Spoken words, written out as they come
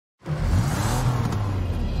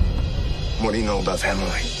What do you know about family?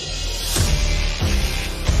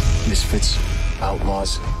 Misfits,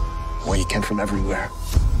 outlaws, where you came from everywhere.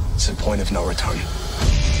 It's a point of no return.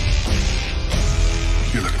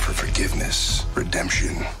 You're looking for forgiveness,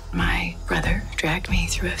 redemption. My brother dragged me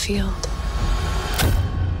through a field.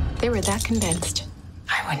 They were that convinced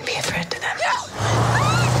I wouldn't be a threat to them.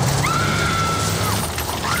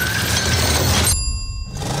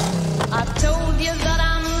 I told you that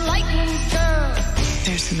I'm lightning, girl.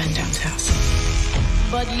 There's some men down south.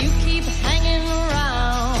 But you keep hanging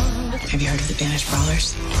around. Have you heard of the banished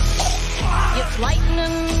brawlers? If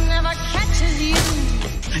lightning never catches you,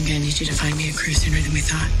 I'm gonna need you to find me a crew sooner than we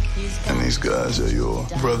thought. And these guys are your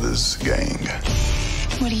brother's gang.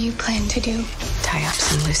 What do you plan to do? Tie up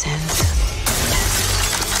some loose ends.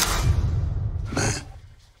 Man,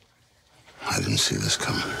 I didn't see this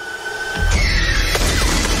coming.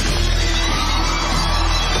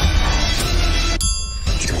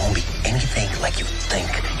 It won't be anything like you think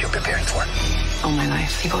you're preparing for. All my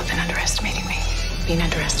life, people have been underestimating me. Being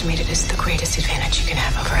underestimated is the greatest advantage you can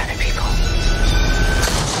have over other people.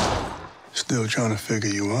 Still trying to figure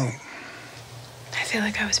you out. I feel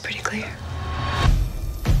like I was pretty clear.